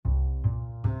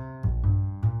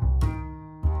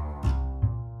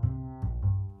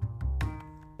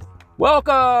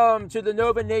Welcome to the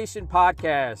Nova Nation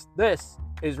podcast. This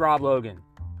is Rob Logan.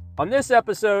 On this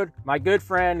episode, my good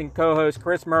friend and co-host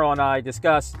Chris Merle and I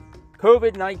discuss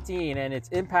COVID-19 and its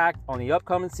impact on the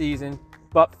upcoming season.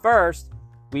 But first,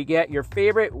 we get your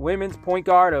favorite women's point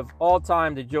guard of all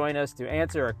time to join us to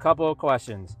answer a couple of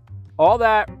questions. All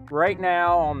that right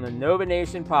now on the Nova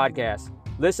Nation podcast.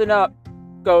 Listen up.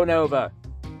 Go Nova.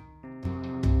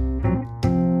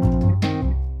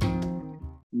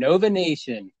 Nova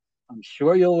Nation. I'm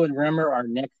sure you'll remember our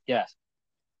next guest.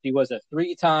 She was a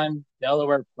three-time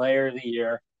Delaware Player of the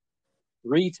Year,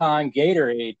 three-time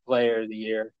Gatorade Player of the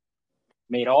Year,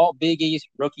 made all Big East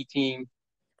rookie team,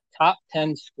 top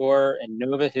 10 scorer in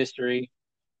Nova history,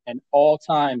 and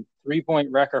all-time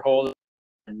three-point record holder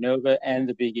for Nova and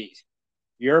the Big East.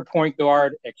 Your point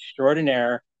guard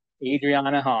extraordinaire,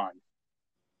 Adriana Hahn.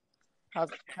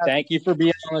 Thank you for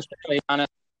being on the show, Adriana.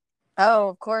 Oh,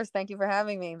 of course. Thank you for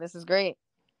having me. This is great.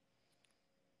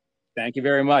 Thank you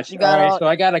very much. You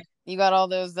got all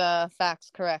those facts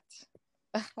correct.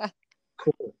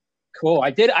 Cool.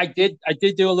 I did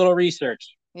do a little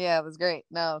research. Yeah, it was great.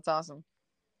 No, it's awesome.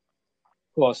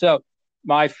 Cool. So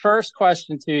my first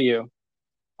question to you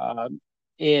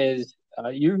is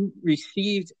you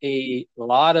received a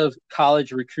lot of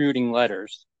college recruiting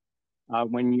letters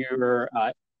when you were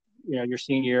your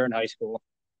senior year in high school.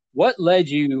 What led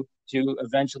you to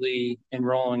eventually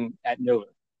enrolling at Nova?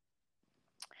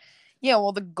 Yeah,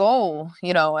 well, the goal,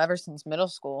 ever since middle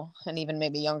school and even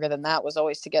maybe younger than that was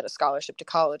always to get a scholarship to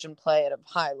college and play at a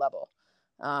high level.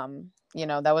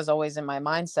 That was always in my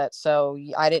mindset. So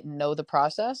I didn't know the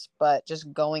process, but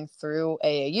just going through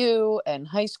AAU and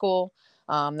high school,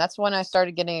 that's when I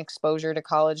started getting exposure to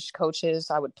college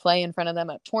coaches. I would play in front of them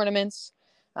at tournaments.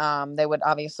 They would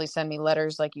obviously send me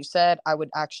letters, like you said. I would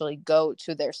actually go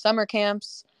to their summer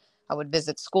camps. I would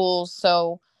visit schools.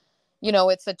 So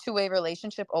it's a two-way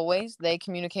relationship always. They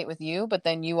communicate with you, but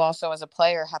then you also as a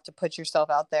player have to put yourself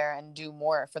out there and do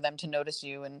more for them to notice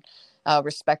you and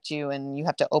respect you. And you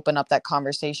have to open up that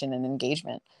conversation and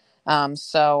engagement.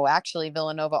 So actually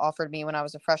Villanova offered me when I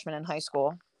was a freshman in high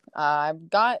school. I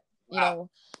got, a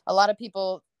lot of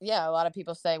people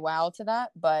say wow to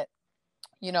that, but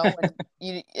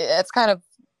it's kind of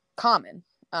common.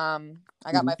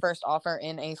 I got my first offer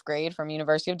in 8th grade from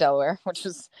University of Delaware, which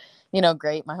was,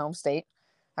 great. My home state.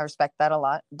 I respect that a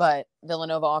lot. But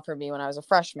Villanova offered me when I was a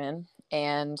freshman.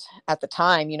 And at the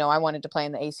time, I wanted to play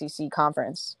in the ACC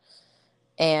conference.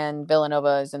 And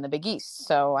Villanova is in the Big East.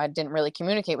 So I didn't really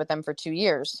communicate with them for 2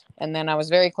 years. And then I was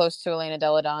very close to Elena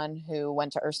Deladon, who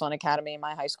went to Ursuline Academy in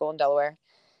my high school in Delaware.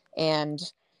 And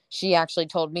she actually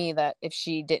told me that if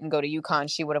she didn't go to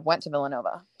UConn, she would have went to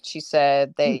Villanova. She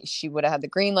said she would have had the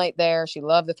green light there. She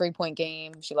loved the 3-point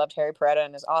game. She loved Harry Peretta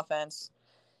and his offense.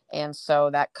 And so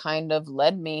that kind of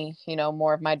led me,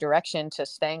 more of my direction to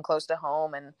staying close to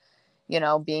home and,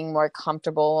 being more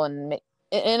comfortable and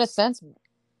in a sense,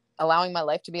 allowing my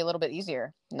life to be a little bit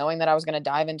easier, knowing that I was going to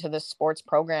dive into this sports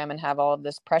program and have all of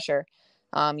this pressure.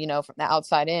 From the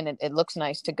outside in, it looks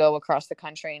nice to go across the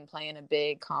country and play in a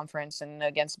big conference and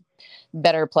against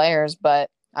better players. But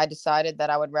I decided that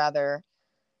I would rather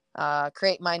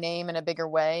create my name in a bigger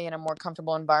way in a more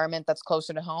comfortable environment that's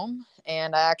closer to home.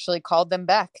 And I actually called them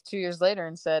back 2 years later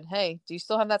and said, hey, do you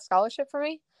still have that scholarship for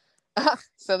me?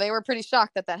 So they were pretty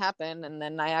shocked that happened. And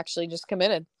then I actually just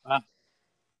committed.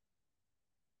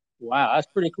 Wow. That's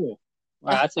pretty cool.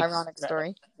 Wow, that's an ironic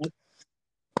story.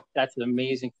 That's an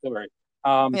amazing story.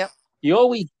 Yep.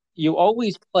 You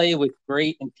always play with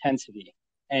great intensity,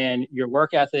 and your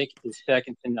work ethic is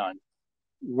second to none.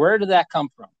 Where did that come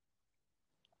from?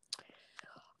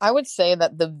 I would say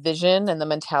that the vision and the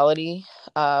mentality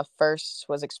first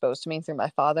was exposed to me through my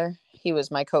father. He was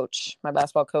my coach, my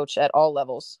basketball coach at all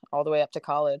levels, all the way up to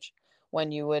college,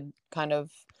 when you would kind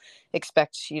of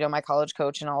expect, my college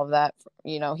coach and all of that,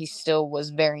 he still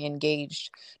was very engaged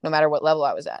no matter what level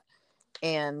I was at.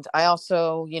 And I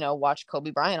also, watched Kobe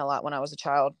Bryant a lot when I was a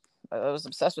child. I was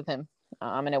obsessed with him.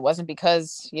 And it wasn't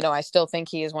because, I still think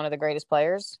he is one of the greatest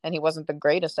players, and he wasn't the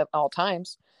greatest at all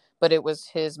times, but it was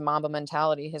his Mamba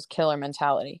mentality, his killer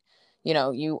mentality.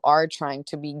 You are trying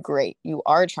to be great. You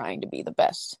are trying to be the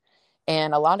best.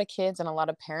 And a lot of kids and a lot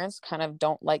of parents kind of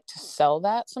don't like to sell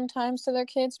that sometimes to their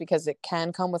kids because it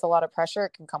can come with a lot of pressure.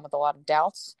 It can come with a lot of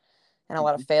doubts and a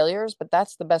lot of failures, but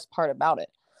that's the best part about it.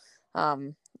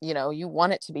 You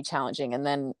want it to be challenging, and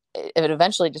then it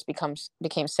eventually just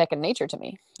became second nature to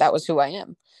me. That was who I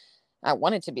am. I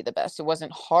wanted to be the best. It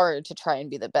wasn't hard to try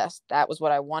and be the best. That was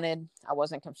what I wanted. I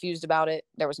wasn't confused about it.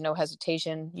 There was no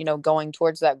hesitation, going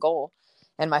towards that goal.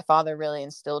 And my father really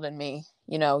instilled in me,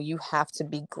 you have to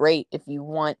be great if you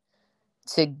want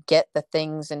to get the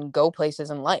things and go places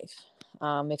in life.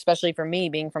 Especially for me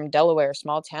being from Delaware,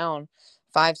 small town,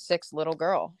 5'6" little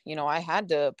girl. I had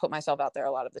to put myself out there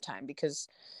a lot of the time because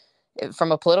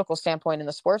from a political standpoint in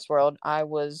the sports world, I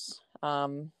was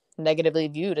negatively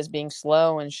viewed as being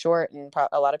slow and short, and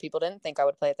a lot of people didn't think I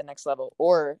would play at the next level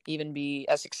or even be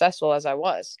as successful as I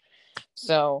was.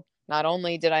 So not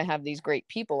only did I have these great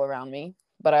people around me,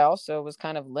 but I also was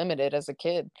kind of limited as a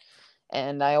kid,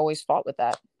 and I always fought with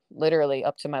that, literally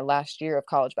up to my last year of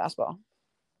college basketball.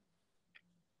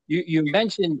 You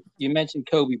mentioned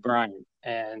Kobe Bryant,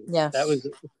 and that Yes. was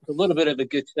a little bit of a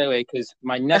good segue because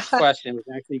my next question was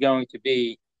actually going to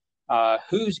be,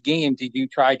 whose game did you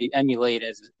try to emulate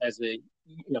as a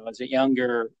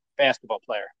younger basketball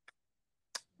player?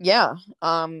 Yeah.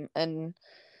 And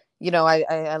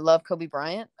I love Kobe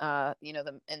Bryant. In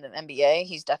the NBA,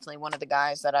 he's definitely one of the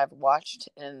guys that I've watched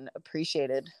and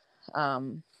appreciated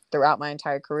throughout my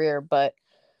entire career. But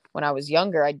when I was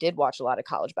younger, I did watch a lot of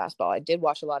college basketball. I did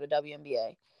watch a lot of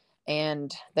WNBA. And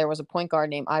there was a point guard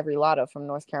named Ivory Latta from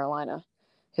North Carolina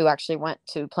who actually went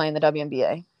to play in the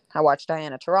WNBA. I watched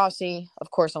Diana Taurasi,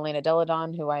 of course, Elena Delle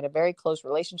Donne, who I had a very close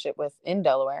relationship with in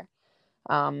Delaware.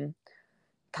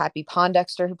 Cappie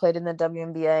Pondexter, who played in the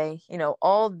WNBA,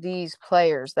 all these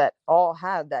players that all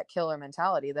had that killer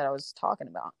mentality that I was talking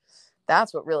about.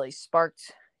 That's what really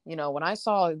sparked, when I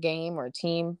saw a game or a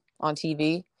team on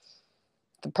TV,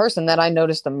 the person that I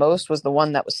noticed the most was the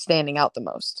one that was standing out the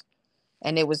most.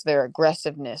 And it was their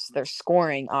aggressiveness, their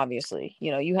scoring, obviously.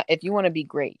 If you want to be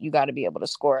great, you got to be able to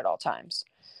score at all times.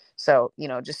 So,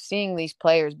 just seeing these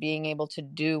players being able to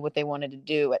do what they wanted to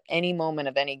do at any moment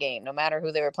of any game, no matter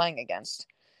who they were playing against,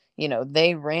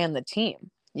 they ran the team.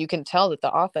 You can tell that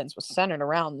the offense was centered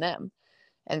around them.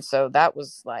 And so that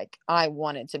was like, I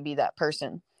wanted to be that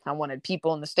person. I wanted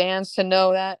people in the stands to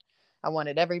know that. I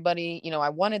wanted everybody, I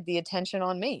wanted the attention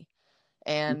on me.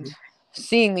 And Mm-hmm.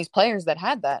 seeing these players that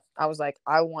had that, I was like,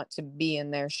 I want to be in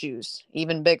their shoes,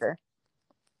 even bigger.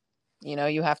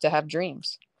 You have to have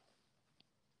dreams.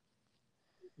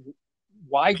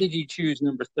 Why did you choose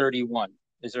number 31?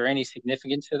 Is there any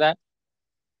significance to that?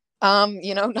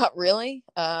 Not really.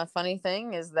 Funny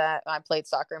thing is that I played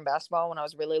soccer and basketball when I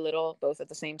was really little, both at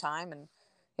the same time. And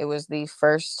it was the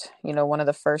first, one of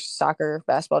the first soccer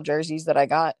basketball jerseys that I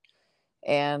got.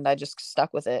 And I just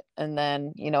stuck with it. And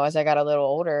then, as I got a little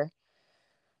older,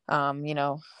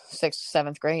 sixth,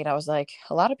 seventh grade, I was like,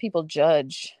 a lot of people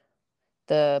judge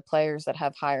the players that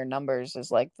have higher numbers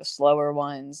as like the slower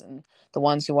ones and the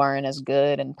ones who aren't as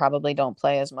good and probably don't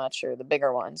play as much, or the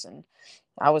bigger ones. And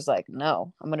I was like,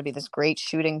 no, I'm going to be this great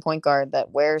shooting point guard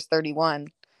that wears 31.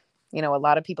 A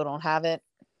lot of people don't have it.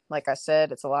 Like I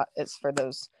said, it's for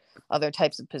those other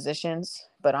types of positions,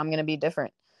 but I'm going to be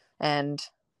different. And,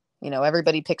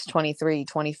 everybody picks 23,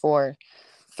 24,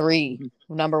 3,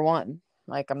 Mm-hmm. number 1.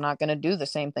 Like, I'm not going to do the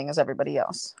same thing as everybody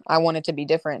else. I want it to be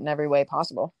different in every way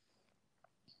possible.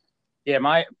 Yeah,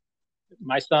 my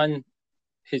son,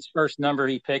 his first number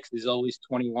he picks is always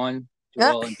 21,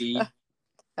 Joel Embiid.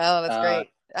 Oh, that's Uh, great.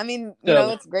 I mean, so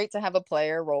it's great to have a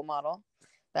player role model.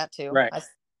 That too. right,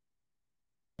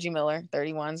 Reggie Miller,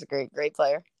 31 is a great, great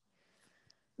player.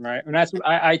 right, and that's what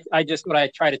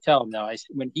I try to tell him though.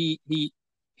 When he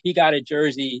got a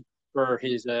jersey for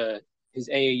his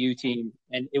AAU team,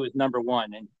 and it was number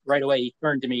 1, and right away he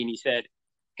turned to me and he said,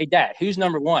 "Hey, Dad, who's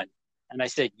number 1?" And I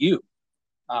said, "You.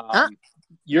 Ah,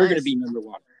 You're going to nice. be number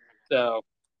 1." So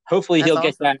hopefully That's he'll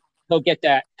get awesome. that. He'll get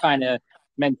that kind of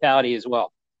mentality as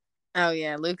well. Oh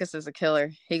yeah, Lucas is a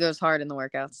killer. He goes hard in the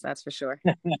workouts, that's for sure.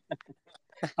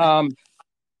 Um,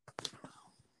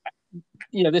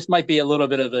 this might be a little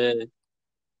bit of a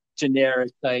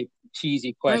generic type cheesy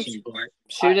No, question, but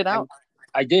shoot it I, out.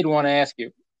 I did want to ask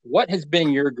you, what has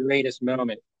been your greatest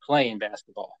moment playing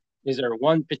basketball? Is there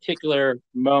one particular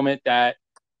moment that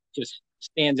just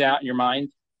stands out in your mind?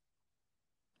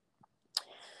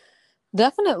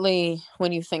 Definitely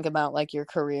when you think about like your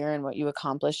career and what you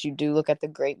accomplished, you do look at the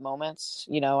great moments.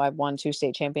 I've won 2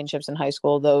 state championships in high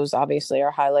school. Those obviously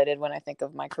are highlighted when I think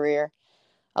of my career.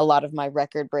 A lot of my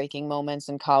record breaking moments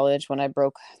in college when I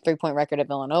broke 3-point record at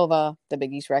Villanova, the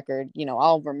Big East record,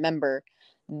 I'll remember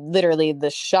literally the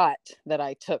shot that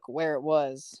I took, where it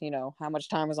was, how much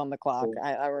time was on the clock. Cool.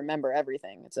 I remember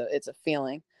everything. It's a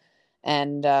feeling,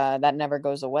 and that never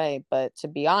goes away. But to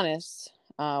be honest,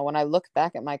 when I look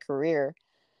back at my career,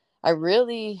 I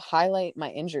really highlight my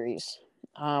injuries.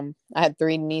 I had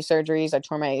 3 knee surgeries. I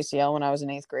tore my ACL when I was in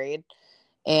 8th grade.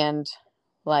 And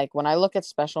like when I look at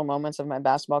special moments of my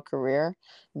basketball career,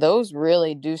 those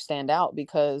really do stand out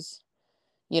because,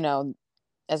 you know,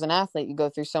 as an athlete, you go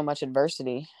through so much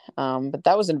adversity. But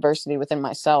that was adversity within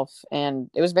myself.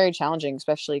 And it was very challenging,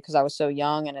 especially because I was so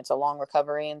young and it's a long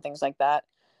recovery and things like that.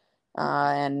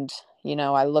 And,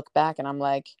 I look back and I'm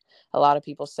like, a lot of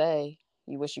people say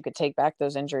you wish you could take back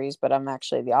those injuries, but I'm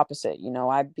actually the opposite.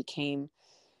 I became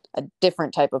a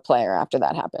different type of player after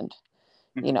that happened.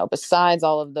 Besides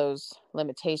all of those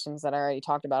limitations that I already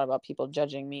talked about people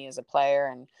judging me as a player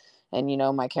and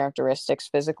my characteristics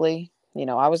physically,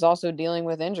 I was also dealing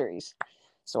with injuries.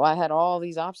 So I had all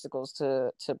these obstacles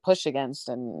to push against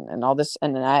and all this.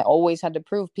 And I always had to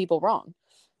prove people wrong,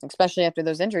 especially after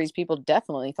those injuries. People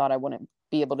definitely thought I wouldn't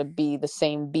be able to be the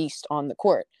same beast on the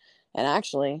court. And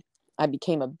actually, I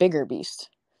became a bigger beast.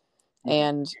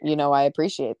 And, I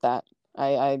appreciate that.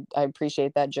 I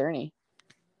appreciate that journey.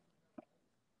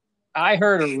 I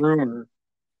heard a rumor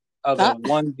of a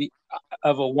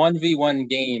 1v1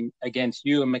 game against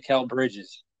you and Mikal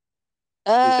Bridges.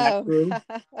 Is that Oh, true?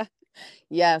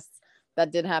 yes,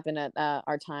 that did happen at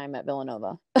our time at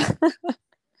Villanova.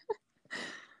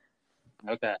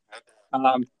 Okay.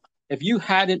 If you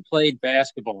hadn't played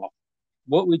basketball,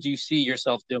 what would you see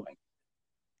yourself doing?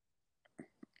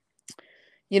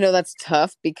 That's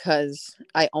tough because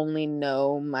I only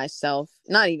know myself,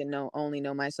 not even only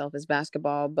know myself as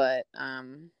basketball, but I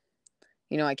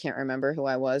can't remember who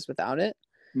I was without it.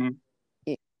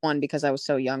 Mm-hmm. One, because I was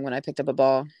so young when I picked up a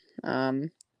ball. And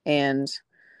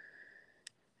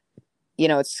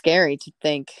it's scary to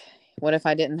think, what if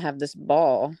I didn't have this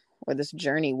ball or this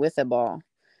journey with a ball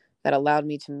that allowed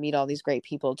me to meet all these great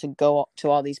people, to go to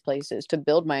all these places, to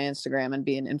build my Instagram and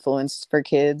be an influence for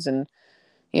kids, and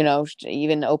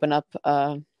even open up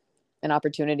an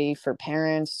opportunity for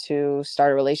parents to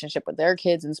start a relationship with their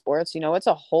kids in sports. It's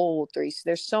a whole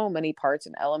there's so many parts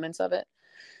and elements of it.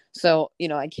 So,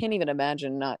 I can't even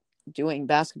imagine not doing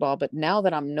basketball. But now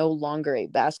that I'm no longer a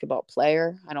basketball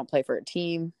player, I don't play for a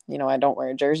team, I don't wear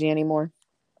a jersey anymore.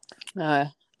 It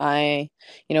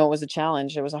was a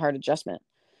challenge. It was a hard adjustment.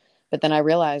 But then I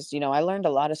realized, I learned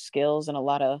a lot of skills and a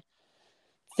lot of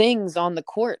things on the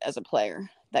court as a player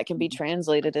that can be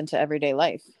translated into everyday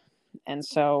life. And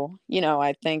so,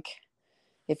 I think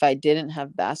if I didn't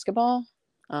have basketball,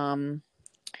 honestly,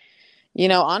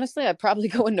 I'd probably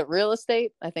go into real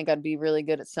estate. I think I'd be really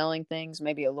good at selling things,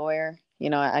 maybe a lawyer.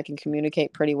 I can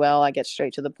communicate pretty well. I get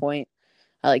straight to the point.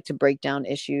 I like to break down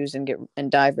issues and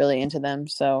dive really into them.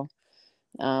 So,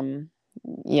 when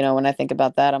I think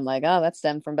about that, I'm like, oh, that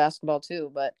stemmed from basketball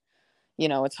too. But,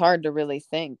 it's hard to really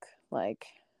think like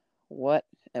what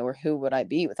or who would I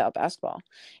be without basketball?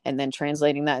 And then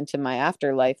translating that into my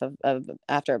afterlife of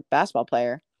after a basketball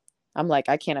player, I'm like,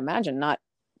 I can't imagine not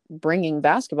bringing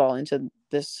basketball into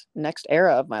this next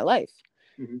era of my life.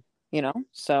 Mm-hmm.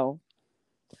 So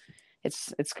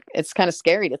it's kind of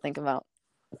scary to think about.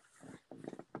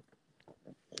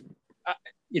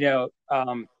 Do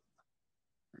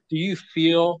you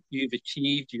feel you've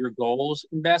achieved your goals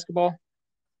in basketball?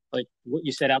 Like what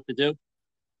you set out to do?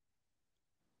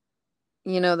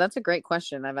 That's a great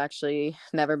question. I've actually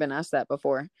never been asked that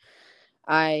before.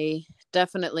 I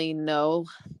definitely know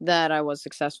that I was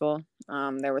successful.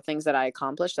 There were things that I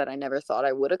accomplished that I never thought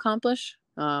I would accomplish.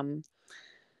 But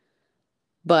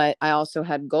I also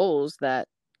had goals that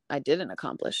I didn't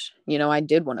accomplish. I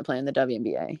did want to play in the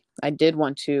WNBA. I did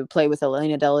want to play with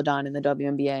Elena Delle Donne in the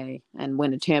WNBA and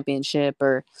win a championship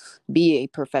or be a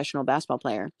professional basketball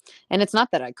player. And it's not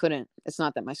that I couldn't. It's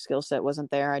not that my skill set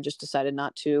wasn't there. I just decided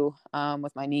not to,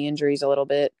 with my knee injuries a little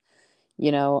bit.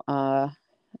 The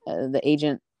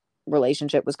agent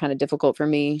relationship was kind of difficult for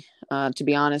me, to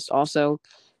be honest. Also,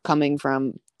 coming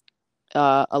from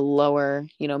a lower,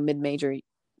 mid-major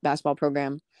basketball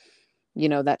program,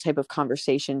 that type of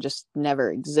conversation just never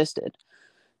existed.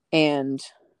 And,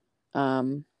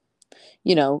 I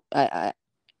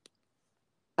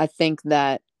think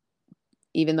that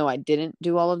even though I didn't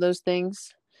do all of those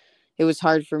things, it was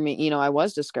hard for me. I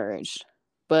was discouraged,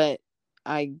 but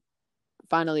I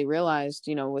finally realized,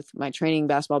 with my training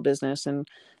basketball business and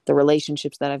the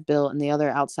relationships that I've built and the other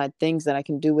outside things that I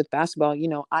can do with basketball,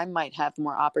 I might have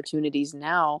more opportunities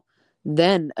now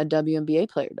than a WNBA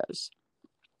player does.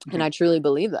 Mm-hmm. And I truly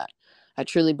believe that. I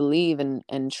truly believe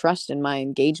and trust in my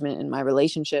engagement and my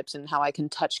relationships and how I can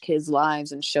touch kids'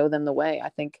 lives and show them the way. I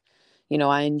think,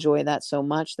 I enjoy that so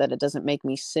much that it doesn't make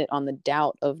me sit on the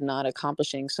doubt of not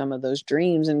accomplishing some of those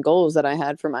dreams and goals that I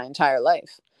had for my entire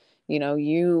life.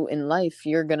 You in life,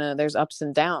 there's ups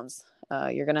and downs.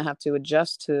 You're going to have to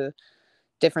adjust to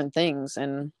different things.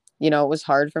 And, it was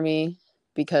hard for me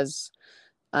because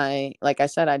like I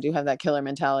said, I do have that killer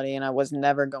mentality and I was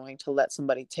never going to let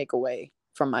somebody take away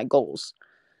from my goals.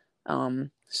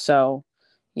 So,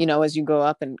 as you go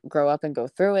up and grow up and go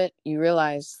through it, you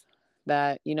realize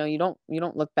that, you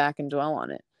don't look back and dwell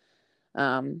on it.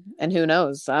 And who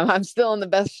knows, I'm still in the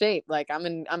best shape. Like I'm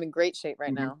in great shape right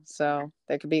Hmm. now. So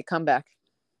there could be a comeback.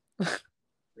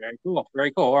 Very cool.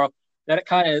 Very cool. Well, that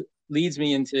kind of leads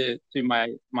me into my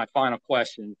final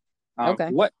question. Okay.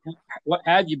 What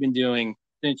have you been doing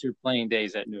since your playing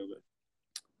days at Nuga?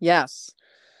 Yes.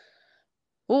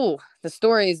 Ooh, the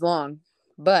story is long,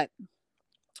 but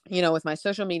with my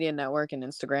social media network and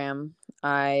Instagram,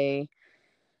 I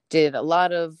did a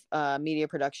lot of media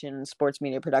production, sports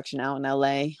media production out in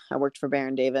LA. I worked for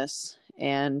Baron Davis,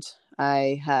 and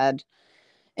I had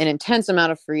an intense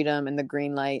amount of freedom and the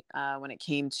green light when it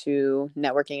came to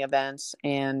networking events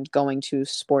and going to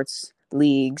sports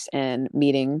leagues and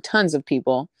meeting tons of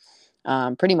people,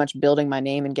 pretty much building my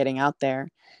name and getting out there.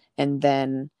 And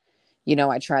then,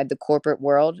 I tried the corporate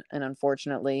world, and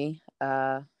unfortunately,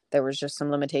 there was just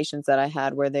some limitations that I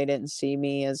had where they didn't see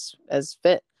me as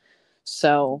fit.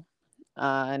 So,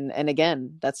 and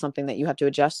again, that's something that you have to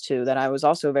adjust to. That I was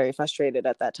also very frustrated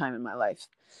at that time in my life,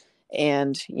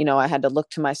 and I had to look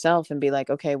to myself and be like,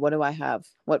 okay, what do I have?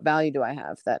 What value do I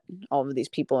have that all of these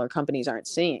people or companies aren't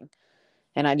seeing?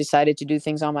 And I decided to do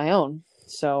things on my own.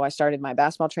 So I started my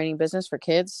basketball training business for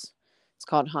kids. It's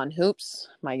called Han Hoops.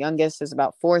 My youngest is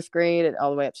about fourth grade,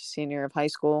 all the way up to senior of high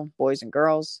school, boys and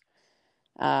girls.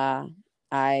 Uh,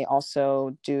 I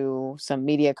also do some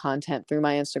media content through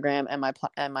my Instagram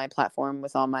and my platform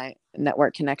with all my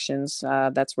network connections.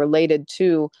 That's related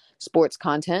to sports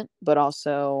content, but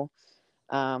also,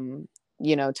 um,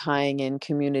 tying in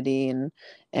community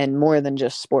and more than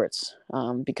just sports.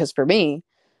 Because for me,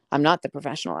 I'm not the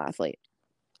professional athlete.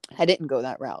 I didn't go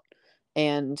that route,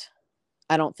 and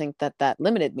I don't think that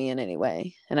limited me in any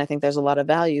way. And I think there's a lot of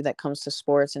value that comes to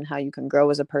sports and how you can grow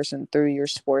as a person through your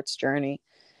sports journey.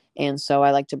 And so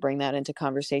I like to bring that into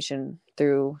conversation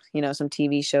through, some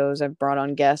TV shows. I've brought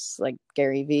on guests like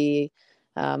Gary Vee,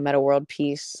 Meta World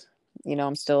Peace.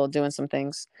 I'm still doing some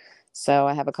things. So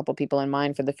I have a couple people in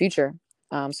mind for the future.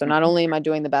 So not Mhm. only am I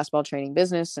doing the basketball training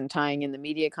business and tying in the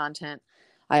media content,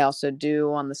 I also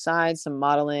do on the side some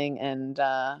modeling and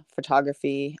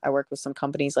photography. I work with some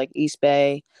companies like East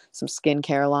Bay, some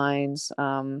skincare lines.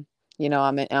 I'm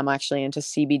actually into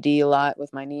CBD a lot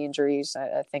with my knee injuries.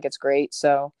 I think it's great.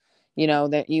 So,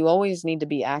 that you always need to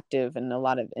be active in a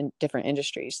lot of different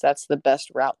industries. That's the best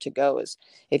route to go, is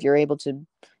if you're able to,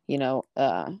 you know,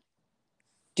 uh,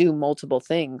 do multiple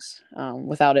things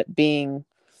without it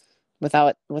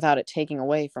taking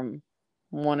away from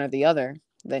one or the other,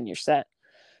 then you're set.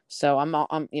 So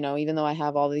I'm, even though I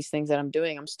have all these things that I'm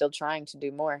doing, I'm still trying to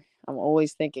do more. I'm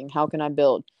always thinking, how can I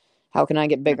build? How can I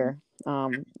get Mhm. bigger?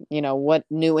 What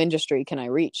new industry can I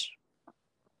reach?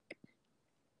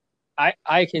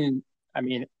 I can. I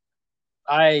mean,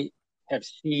 I have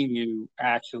seen you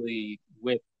actually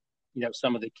with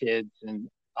some of the kids, and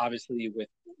obviously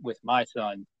with my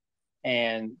son,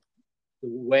 and the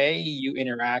way you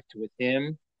interact with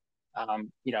him.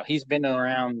 He's been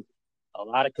around a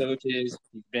lot of coaches.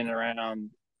 He's been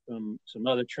around some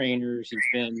other trainers. He's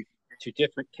been to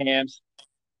different camps.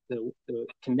 The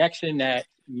connection that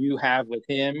you have with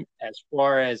him, as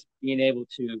far as being able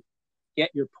to get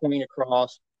your point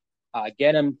across,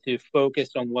 get him to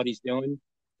focus on what he's doing,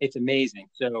 it's amazing.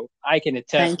 So I can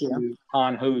attest Thank you. to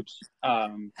Han Hoops.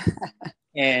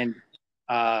 And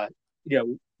uh,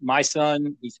 my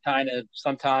son, he's kind of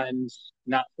sometimes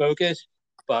not focused,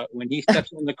 but when he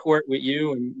steps on the court with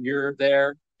you and you're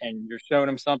there and you're showing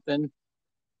him something,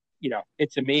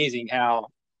 it's amazing how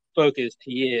focused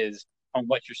he is on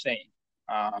what you're saying.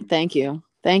 Um, Thank you.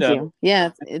 Thank so you.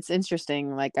 Yeah, it's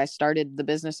interesting. Like, I started the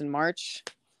business in March.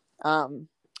 Um,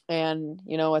 and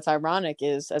what's ironic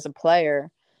is, as a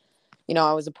player,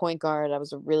 I was a point guard. I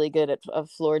was really good at a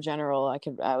floor general.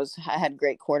 I had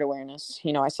great court awareness.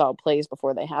 I saw plays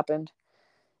before they happened.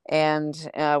 And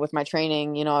with my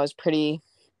training, I was pretty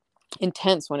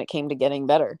intense when it came to getting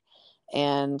better.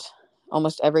 And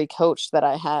almost every coach that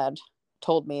I had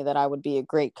told me that I would be a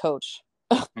great coach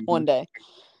mhm, one day,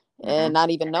 mhm, and not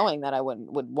even knowing that I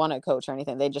would want to coach or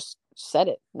anything. They just said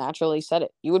it, naturally said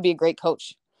it. You would be a great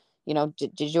coach.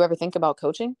 Did you ever think about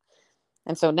coaching?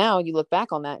 And so now you look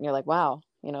back on that and you're like, wow,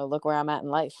 look where I'm at in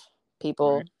life. right.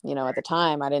 People, at the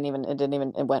time,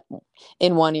 it went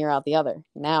in one ear out the other.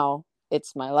 Now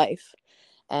it's my life.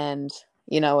 And,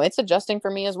 it's adjusting for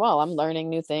me as well. I'm learning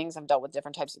new things. I've dealt with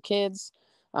different types of kids.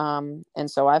 And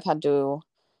so I've had to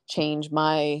change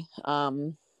the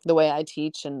way I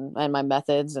teach and my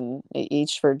methods, and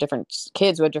each for different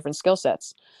kids with different skill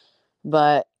sets.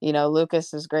 But,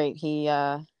 Lucas is great. He's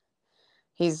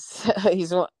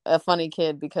he's a funny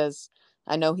kid because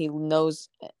I know he knows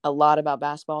a lot about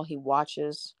basketball. He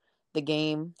watches the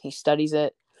game, he studies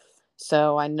it.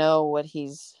 So I know what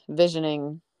he's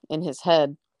visioning in his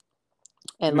head.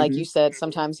 And like Mm-hmm. you said,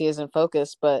 sometimes he isn't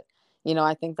focused, but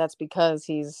I think that's because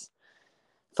he's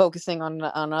focusing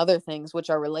on other things which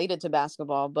are related to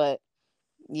basketball, but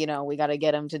we got to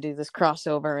get him to do this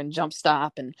crossover and jump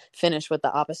stop and finish with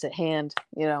the opposite hand,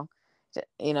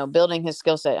 building his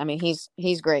skill set. I mean,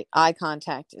 he's great. Eye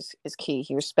contact is key.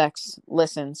 He respects,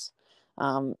 listens,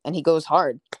 and he goes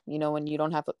hard. When you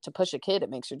don't have to push a kid, it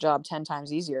makes your job 10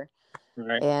 times easier.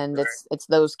 Right. And it's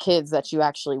those kids that you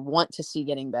actually want to see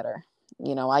getting better.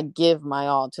 I give my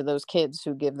all to those kids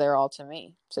who give their all to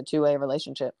me. It's a two-way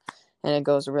relationship, and it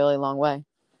goes a really long way.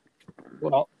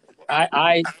 Well,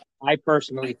 I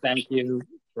personally thank you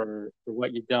for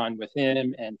what you've done with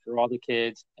him and for all the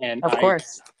kids. And Of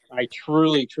course. I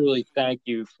truly, truly thank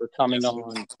you for coming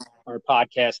on our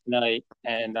podcast tonight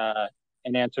and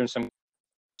answering some.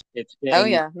 It's been. Oh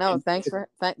yeah, no, thanks for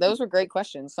those were great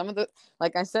questions.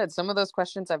 Like I said, some of those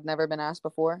questions I've never been asked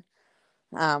before.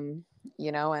 And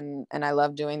I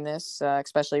love doing this,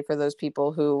 especially for those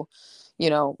people who,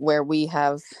 where we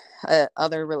have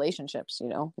other relationships.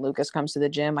 Lucas comes to the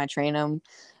gym, I train him.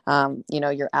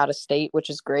 You're out of state, which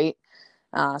is great.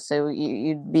 So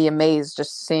you'd be amazed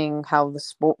just seeing how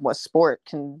what sport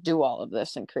can do all of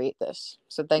this and create this.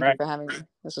 So thank you for having me.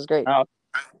 This is great.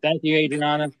 Thank you,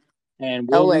 Adriana.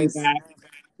 And Always. be back.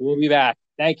 We'll be back.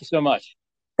 Thank you so much.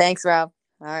 Thanks, Rob.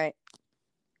 All right.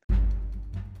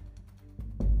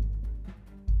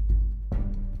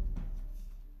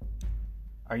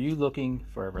 Are you looking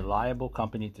for a reliable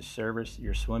company to service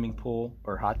your swimming pool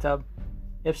or hot tub?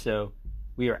 If so,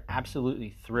 we are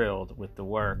absolutely thrilled with the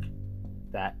work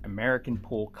that American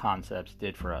Pool Concepts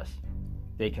did for us.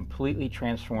 They completely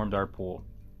transformed our pool.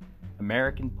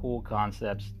 American Pool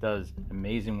Concepts does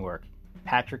amazing work.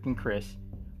 Patrick and Chris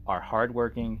are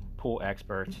hardworking pool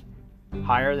experts.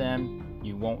 Hire them,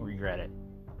 you won't regret it.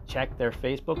 Check their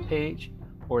Facebook page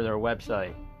or their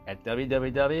website at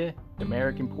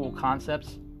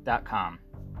www.americanpoolconcepts.com.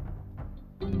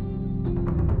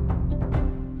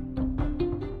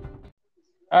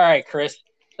 All right, Chris,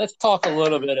 let's talk a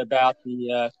little bit about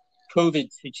the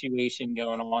COVID situation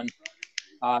going on.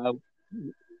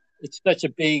 It's such a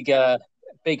big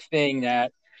thing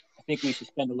that I think we should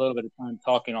spend a little bit of time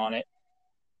talking on it.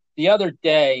 The other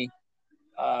day,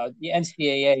 the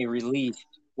NCAA released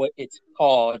what it's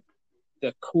called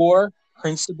the Core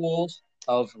Principles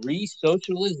of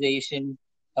Resocialization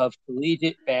of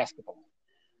Collegiate Basketball.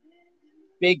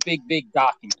 Big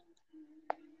document.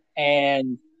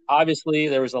 And obviously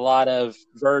there was a lot of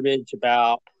verbiage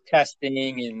about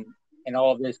testing and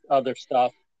all this other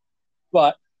stuff.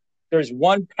 But there's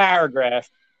one paragraph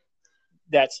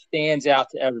that stands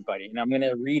out to everybody. And I'm going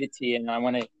to read it to you, and I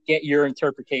want to get your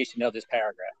interpretation of this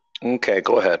paragraph. Okay,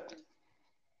 go ahead.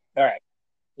 All right.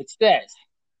 It says,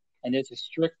 and it's a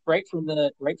strict right from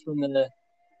the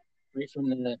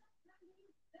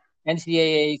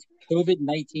NCAA's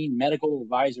COVID-19 Medical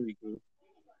Advisory Group.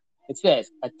 It says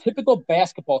a typical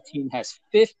basketball team has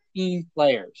 15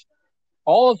 players,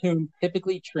 all of whom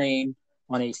typically train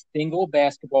on a single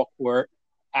basketball court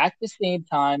at the same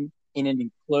time in an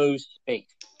enclosed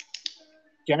space.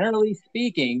 Generally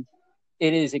speaking,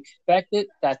 it is expected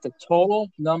that the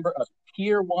total number of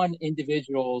Tier 1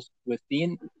 individuals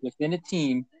within a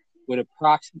team would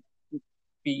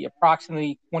be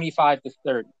approximately 25 to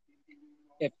 30.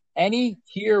 If any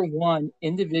Tier 1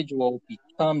 individual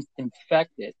becomes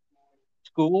infected,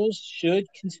 schools should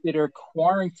consider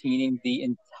quarantining the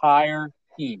entire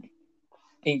team,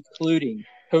 including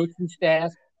coaching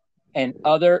staff and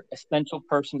other essential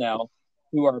personnel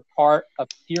who are part of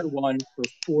Tier 1 for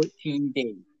 14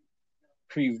 days,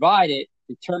 provided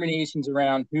determinations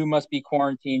around who must be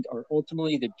quarantined are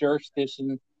ultimately the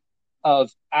jurisdiction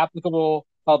of applicable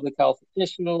public health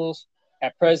officials.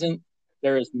 At present,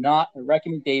 there is not a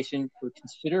recommendation for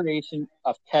consideration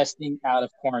of testing out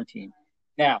of quarantine.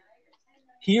 Now,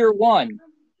 Tier 1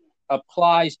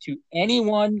 applies to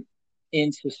anyone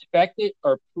in suspected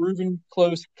or proven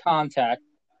close contact,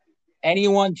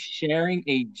 anyone sharing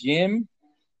a gym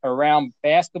around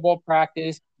basketball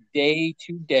practice day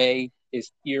to day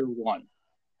is Tier 1.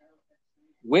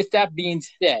 With that being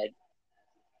said,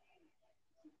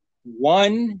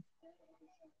 one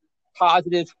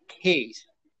positive case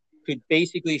could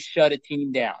basically shut a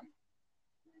team down.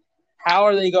 How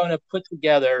are they going to put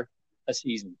together a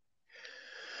season?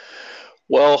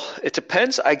 Well, it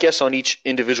depends, I guess, on each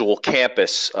individual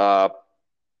campus.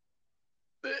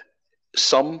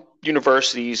 Some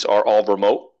universities are all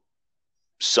remote.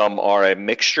 Some are a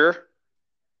mixture.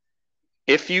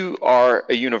 if you are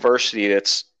a university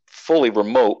that's fully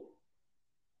remote,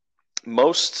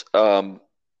 most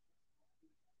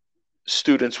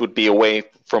students would be away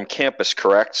from campus,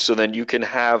 correct? So then you can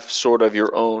have sort of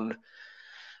your own,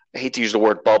 I hate to use the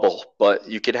word bubble, but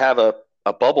you could have a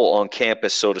bubble on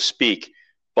campus, so to speak.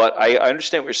 But I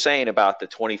understand what you're saying about the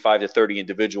 25 to 30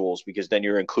 individuals, because then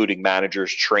you're including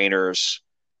managers, trainers,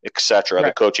 etc.,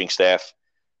 the coaching staff.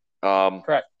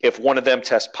 Correct. If one of them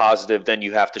tests positive, then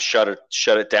you have to shut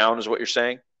it down, is what you're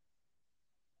saying?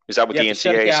 Is that what the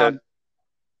NCAA said?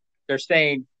 They're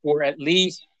saying for at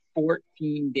least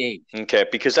 14 days. Okay,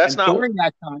 because that's not during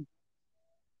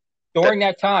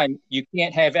that time, you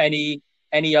can't have any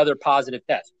other positive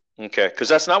test. Okay, because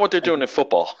that's not what they're doing in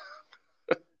football.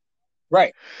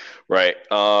 Right. Right.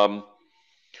 Why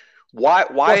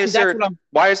is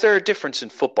there a difference in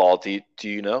football? Do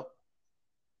you know?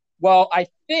 Well, I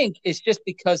think it's just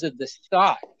because of the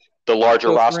size. The larger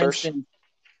rosters? For instance,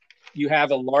 you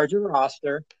have a larger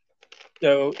roster.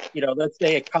 So, let's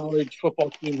say a college football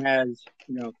team has,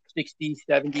 60,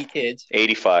 70 kids.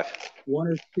 85. One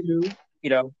or two,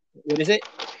 what is it?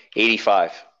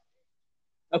 85.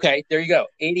 Okay, there you go.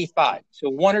 85. So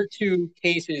one or two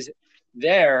cases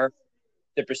there,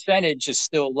 the percentage is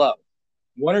still low.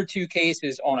 One or two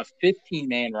cases on a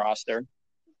 15-man roster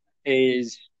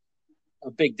is a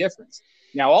big difference.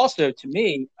 Now, also, to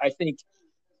me, I think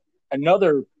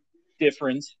another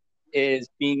difference is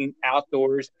being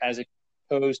outdoors as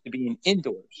opposed to being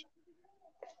indoors.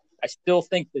 I still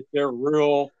think that they're a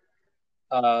little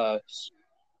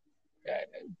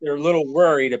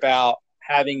worried about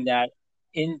having that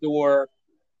indoor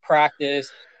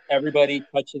practice, everybody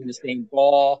touching the same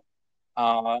ball,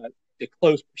 the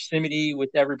close proximity with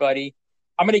everybody.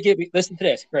 I'm going to listen to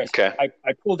this, Chris. Okay.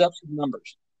 I pulled up some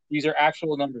numbers. These are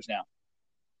actual numbers now.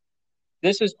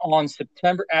 This is on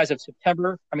as of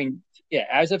September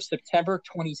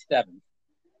 27th.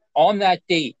 On that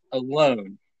date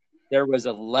alone, there was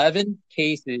 11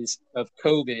 cases of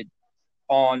COVID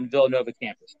on Villanova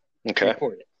campus. Okay.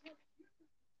 Reported.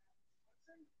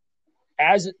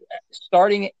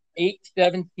 Starting at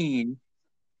 8/17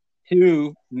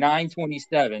 to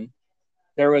 9/27,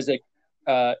 there was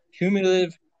a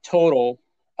cumulative total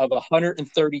of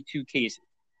 132 cases.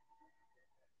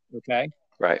 Okay.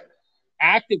 Right.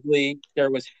 Actively,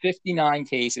 there was 59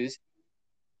 cases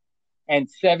and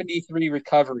 73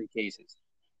 recovery cases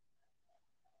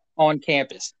on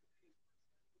campus.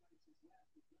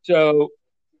 So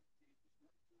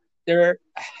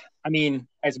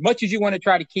as much as you want to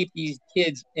try to keep these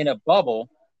kids in a bubble,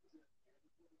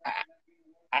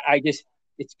 it's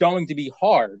going to be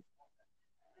hard,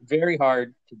 very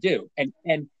hard to do.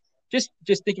 And just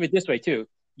think of it this way too.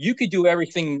 You could do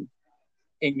everything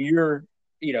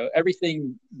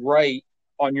everything right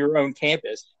on your own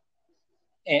campus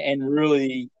and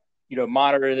really,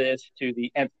 monitor this to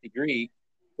the nth degree.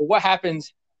 But what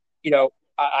happens,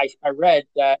 I read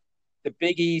that the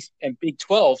Big East and Big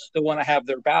 12 still want to have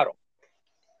their battle.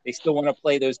 They still want to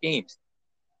play those games.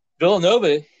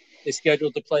 Villanova is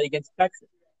scheduled to play against Texas.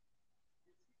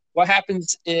 What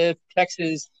happens if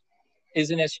Texas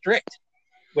isn't as strict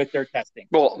with their testing?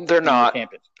 Well, they're not. I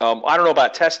don't know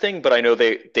about testing, but I know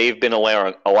they've been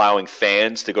allowing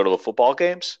fans to go to the football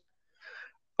games.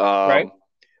 Right.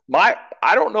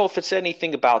 I don't know if it's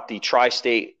anything about the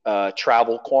tri-state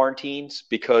travel quarantines,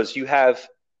 because you have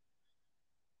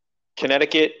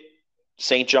Connecticut,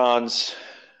 St. John's,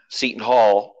 Seton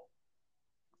Hall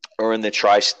are in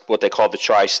what they call the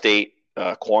tri-state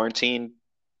quarantine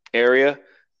area.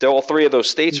 All three of those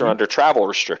states are under travel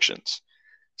restrictions.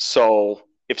 So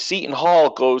if Seton Hall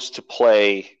goes to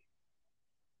play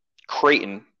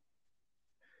Creighton,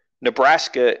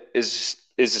 Nebraska is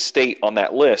a state on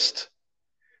that list.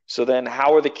 So then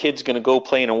how are the kids going to go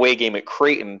play an away game at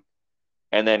Creighton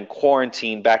and then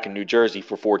quarantine back in New Jersey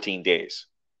for 14 days?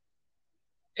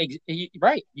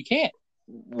 Right. You can't.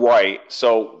 Right.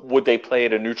 So would they play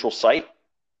at a neutral site?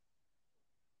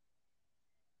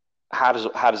 How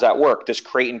does that work? Does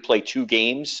Creighton play 2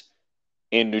 games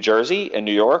in New Jersey and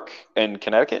New York and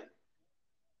Connecticut?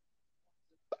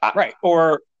 Right.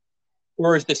 Or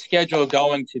is the schedule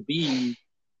going to be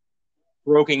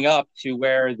broken up to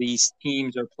where these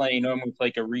teams are playing almost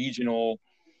like a regional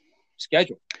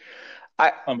schedule?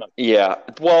 Yeah.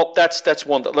 Well, that's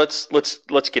one. Let's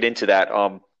get into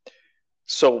that.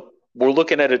 So we're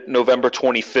looking at a November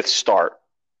 25th start.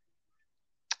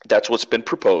 That's what's been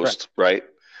proposed, right?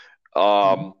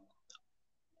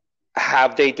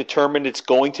 Have they determined it's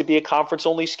going to be a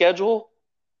conference-only schedule,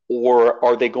 or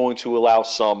are they going to allow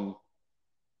some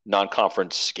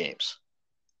non-conference games?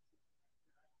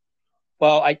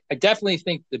 Well, I definitely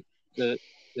think the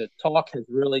talk has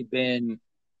really been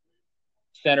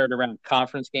centered around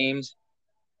conference games,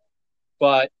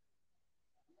 but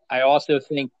I also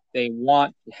think they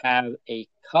want to have a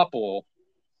couple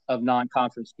of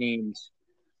non-conference games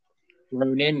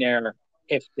thrown in there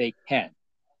if they can.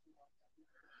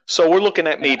 So we're looking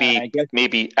at guess,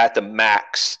 maybe at the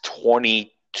max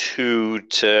 22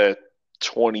 to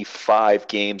 25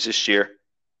 games this year.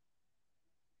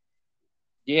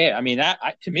 Yeah, I mean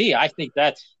to me, I think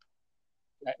that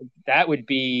would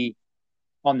be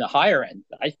on the higher end,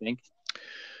 I think.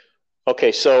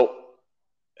 Okay, so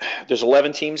there's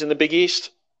 11 teams in the Big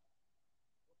East.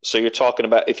 So you're talking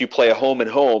about if you play a home and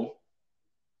home,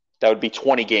 that would be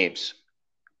 20 games.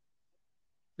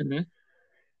 Mm-hmm.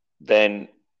 Then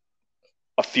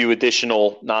a few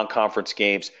additional non-conference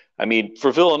games. I mean,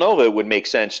 for Villanova, it would make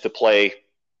sense to play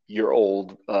your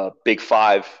old Big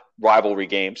Five rivalry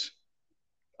games.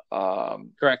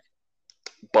 Correct.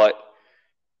 But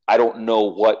I don't know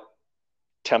what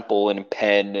Temple and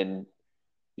Penn and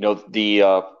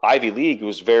the Ivy League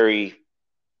was very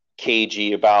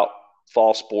cagey about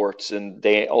fall sports, and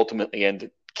they ultimately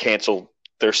canceled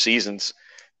their seasons.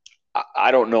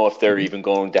 I don't know if they're even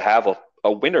going to have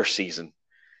a winter season.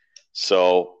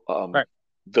 So right.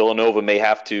 Villanova may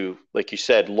have to, like you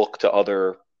said, look to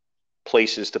other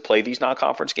places to play these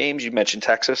non-conference games. You mentioned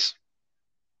Texas.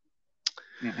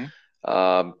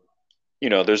 Mm-hmm.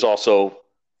 There's also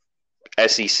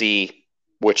SEC,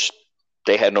 which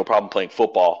they had no problem playing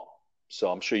football. So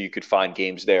I'm sure you could find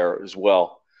games there as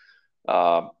well.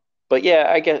 But yeah,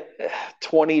 I get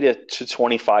 20 to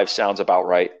 25 sounds about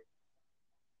right.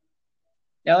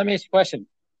 Now let me ask you a question.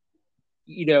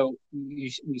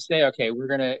 We say, okay, we're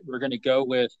gonna go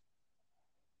with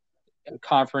a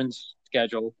conference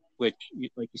schedule, which,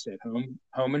 like you said,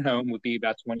 home and home would be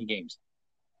about 20 games.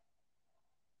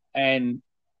 And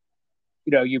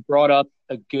you brought up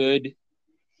a good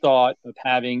thought of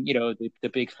having the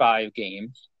Big Five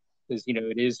games, because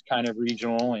it is kind of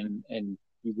regional and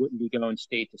you wouldn't be going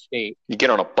state to state. You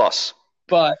get on a bus.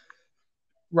 But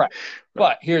right.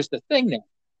 But here's the thing now.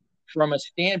 From a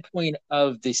standpoint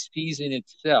of the season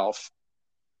itself,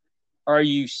 are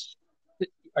you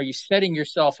setting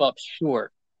yourself up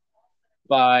short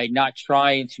by not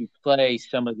trying to play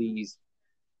some of these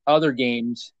other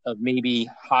games of maybe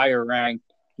higher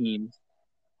ranked teams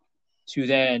to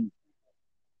then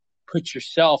put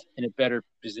yourself in a better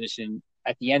position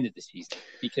at the end of the season?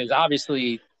 Because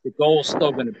obviously the goal is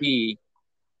still going to be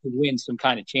to win some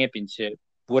kind of championship,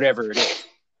 whatever it is.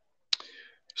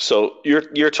 So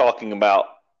you're talking about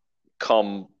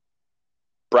come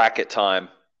bracket time,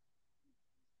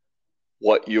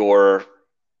 what your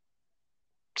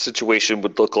situation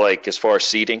would look like as far as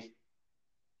seeding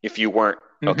if you weren't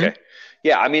okay.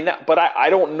 Yeah, I mean but I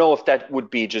don't know if that would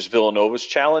be just Villanova's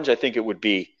challenge. I think it would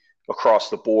be across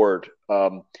the board.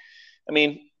 I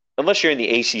mean, unless you're in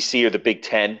the ACC or the Big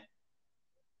Ten,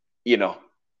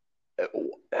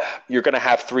 you're going to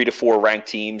have 3 to 4 ranked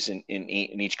teams in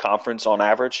each conference on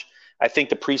average. I think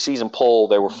the preseason poll,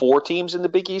 there were 4 teams in the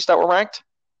Big East that were ranked.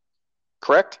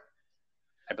 Correct?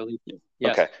 I believe so.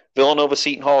 Yes. Okay. Villanova,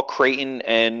 Seton Hall, Creighton,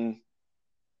 and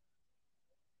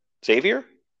Xavier?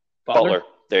 Butler.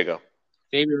 There you go.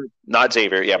 Xavier. Not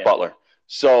Xavier. Yeah, Butler.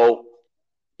 So,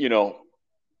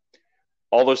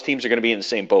 all those teams are going to be in the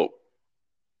same boat.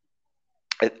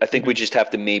 I think we just have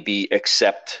to maybe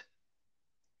accept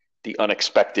the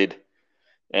unexpected.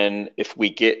 And if we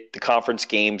get the conference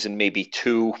games and maybe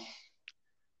 2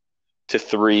 to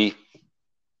 3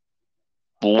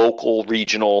 local,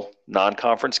 regional,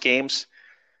 non-conference games,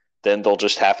 then they're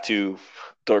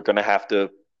going to have to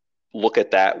look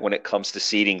at that when it comes to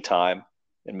seeding time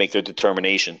and make their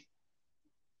determination.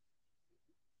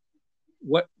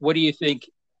 What do you think?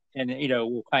 And,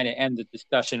 we'll kind of end the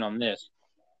discussion on this.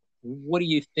 What do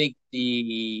you think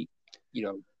the,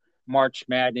 March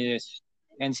Madness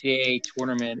NCAA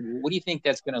tournament, what do you think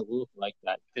that's going to look like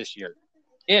that this year?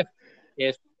 If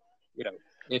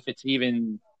it's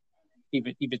even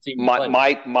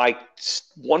my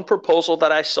one proposal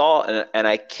that I saw, and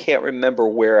I can't remember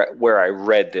where I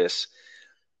read this,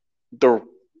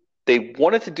 they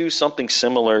wanted to do something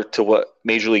similar to what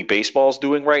Major League Baseball is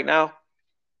doing right now,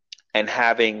 and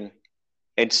having,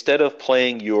 instead of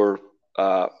playing your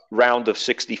round of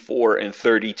 64 and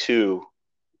 32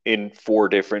 in 4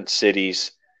 different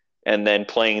cities, and then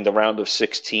playing the round of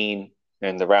 16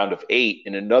 and the round of 8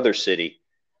 in another city,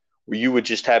 where you would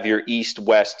just have your East,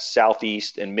 West,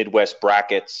 Southeast, and Midwest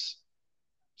brackets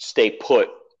stay put.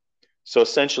 So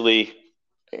essentially,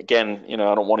 again, I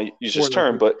don't want to use this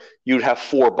term, but you'd have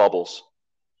 4 bubbles.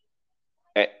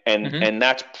 And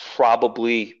that's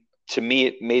probably to me,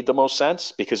 it made the most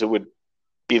sense because it would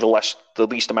be the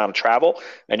least amount of travel,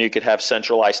 and you could have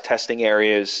centralized testing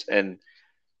areas, and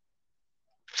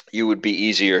you would be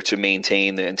easier to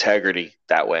maintain the integrity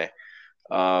that way.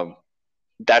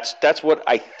 That's what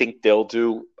I think they'll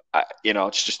do.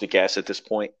 It's just a guess at this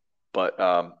point, but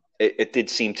it did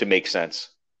seem to make sense.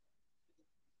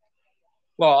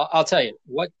 Well, I'll tell you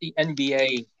what the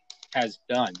NBA has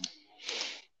done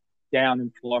down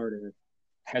in Florida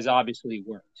has obviously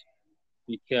worked,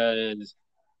 because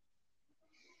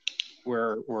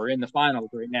we're in the finals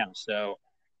right now. So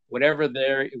whatever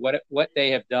what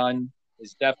they have done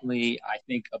is definitely, I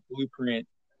think, a blueprint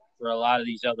for a lot of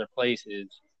these other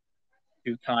places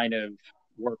to kind of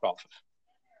work off of.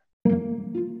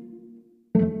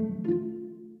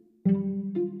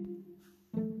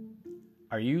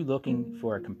 Are you looking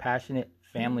for a compassionate,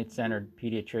 family-centered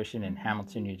pediatrician in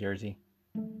Hamilton, New Jersey?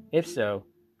 If so,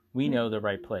 we know the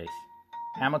right place.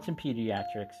 Hamilton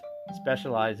Pediatrics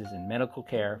specializes in medical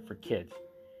care for kids,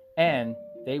 and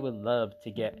they would love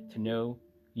to get to know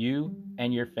you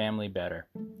and your family better.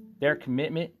 Their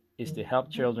commitment is to help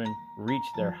children reach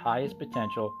their highest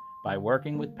potential by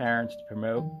working with parents to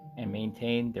promote and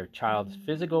maintain their child's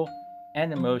physical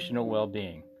and emotional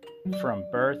well-being from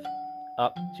birth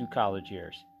up to college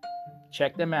years.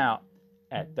 Check them out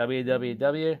at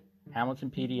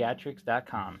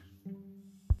www.hamiltonpediatrics.com.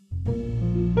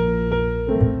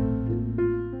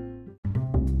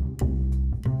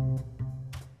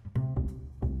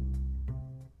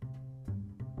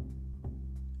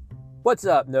 What's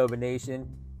up, Nova Nation?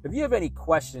 If you have any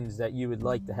questions that you would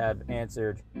like to have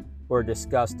answered or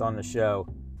discussed on the show,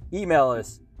 email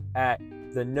us at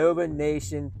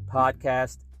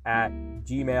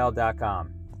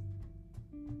thenovanationpodcast@gmail.com.